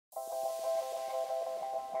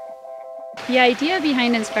The idea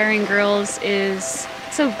behind Inspiring Girls is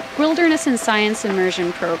it's a wilderness and science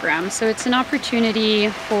immersion program. So it's an opportunity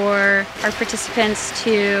for our participants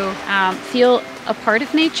to feel a part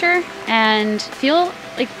of nature and feel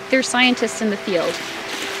like they're scientists in the field.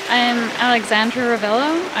 I'm Alexandra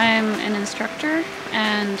Ravello. I'm an instructor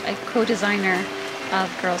and a co-designer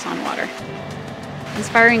of Girls on Water.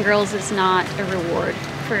 Inspiring Girls is not a reward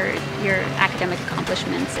for your academic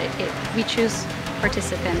accomplishments. We choose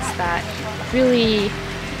participants that really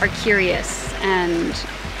are curious and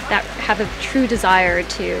that have a true desire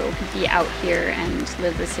to be out here and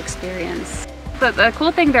live this experience. The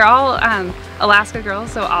cool thing, they're all Alaska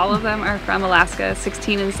girls, so all of them are from Alaska,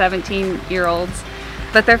 16 and 17-year-olds,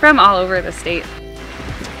 but they're from all over the state.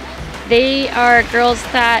 They are girls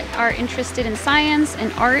that are interested in science,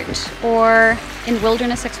 in art, or in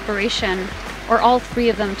wilderness exploration, or all three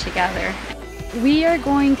of them together. We are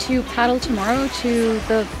going to paddle tomorrow to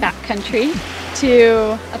the backcountry,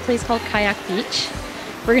 to a place called Kayak Beach.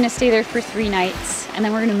 We're going to stay there for 3 nights, and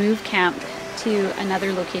then we're going to move camp to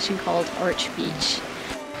another location called Arch Beach.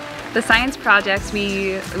 The science projects,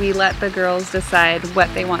 we let the girls decide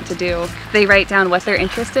what they want to do. They write down what they're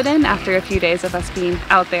interested in after a few days of us being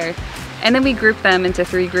out there, and then we group them into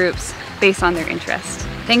 3 groups based on their interest.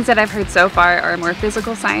 Things that I've heard so far are more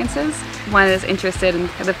physical sciences. One is interested in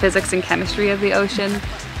the physics and chemistry of the ocean.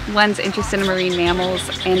 One's interested in marine mammals,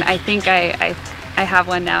 and I think I have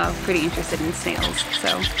one now pretty interested in snails.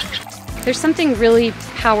 So there's something really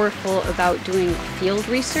powerful about doing field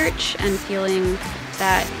research and feeling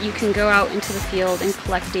that you can go out into the field and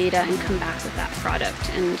collect data and come back with that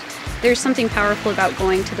product. And there's something powerful about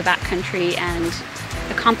going to the backcountry and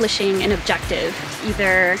accomplishing an objective,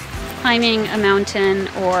 either climbing a mountain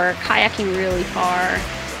or kayaking really far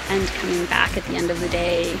and coming back at the end of the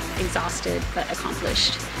day exhausted but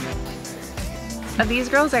accomplished. These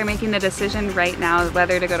girls are making the decision right now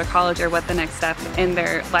whether to go to college or what the next step in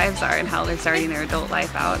their lives are and how they're starting their adult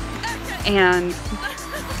life out. And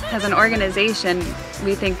as an organization,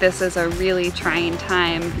 we think this is a really trying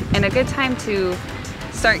time and a good time to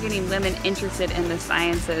start getting women interested in the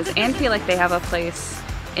sciences and feel like they have a place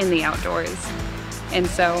in the outdoors. And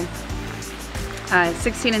so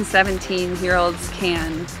 16 and 17-year-olds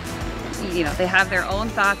can, they have their own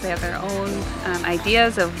thoughts, they have their own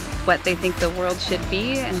ideas of what they think the world should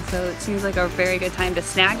be, and so it seems like a very good time to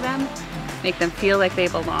snag them, make them feel like they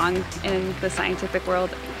belong in the scientific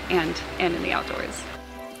world and in the outdoors.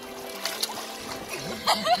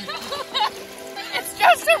 It's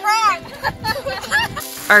just a rock!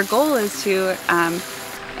 Our goal is to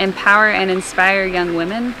empower and inspire young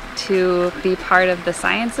women to be part of the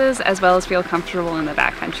sciences as well as feel comfortable in the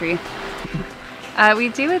backcountry. We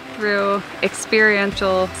do it through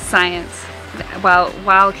experiential science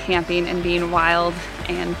while camping and being wild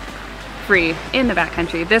and free in the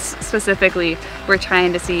backcountry. This specifically, we're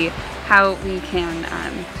trying to see how we can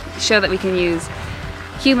show that we can use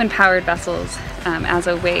human-powered vessels as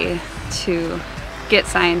a way to get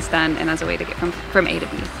science done and as a way to get from A to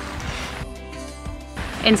B.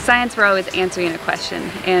 In science, we're always answering a question,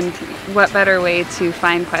 and what better way to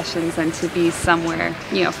find questions than to be somewhere,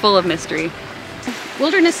 full of mystery.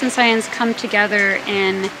 Wilderness and science come together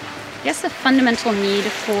in, I guess, a fundamental need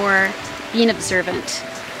for being observant.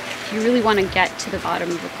 If you really want to get to the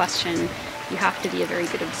bottom of a question, you have to be a very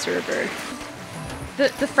good observer.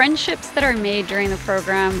 The friendships that are made during the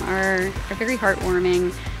program are very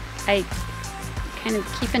heartwarming. I kind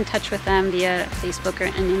of keep in touch with them via Facebook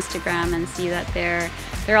and Instagram and see that they're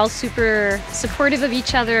all super supportive of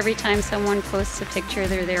each other. Every time someone posts a picture,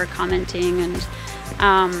 they're there commenting. And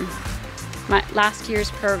my last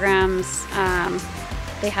year's programs,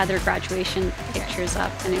 they had their graduation pictures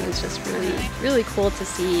up, and it was just really cool to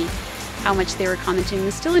see how much they were commenting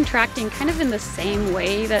and still interacting kind of in the same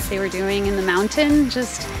way that they were doing in the mountain,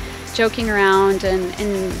 just joking around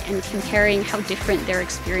and comparing how different their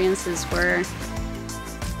experiences were.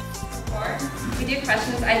 We do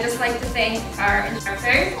questions. I'd just like to thank our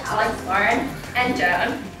instructors, Alex, Lauren, and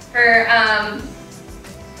Joan, for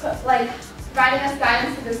providing us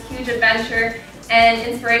guidance to this huge adventure and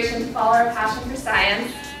inspiration to follow our passion for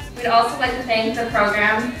science. We'd also like to thank the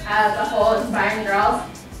program as a whole, Inspiring Girls.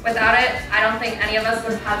 Without it, I don't think any of us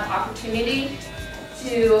would have had the opportunity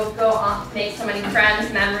to go on, make so many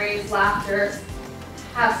friends, memories, laughter,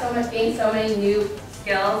 gain so many new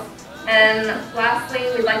skills. And lastly,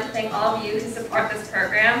 we'd like to thank all of you who support this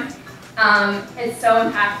program. It's so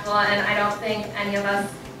impactful, and I don't think any of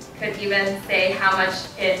us could even say how much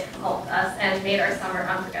it helped us and made our summer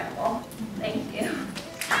unforgettable. Thank you.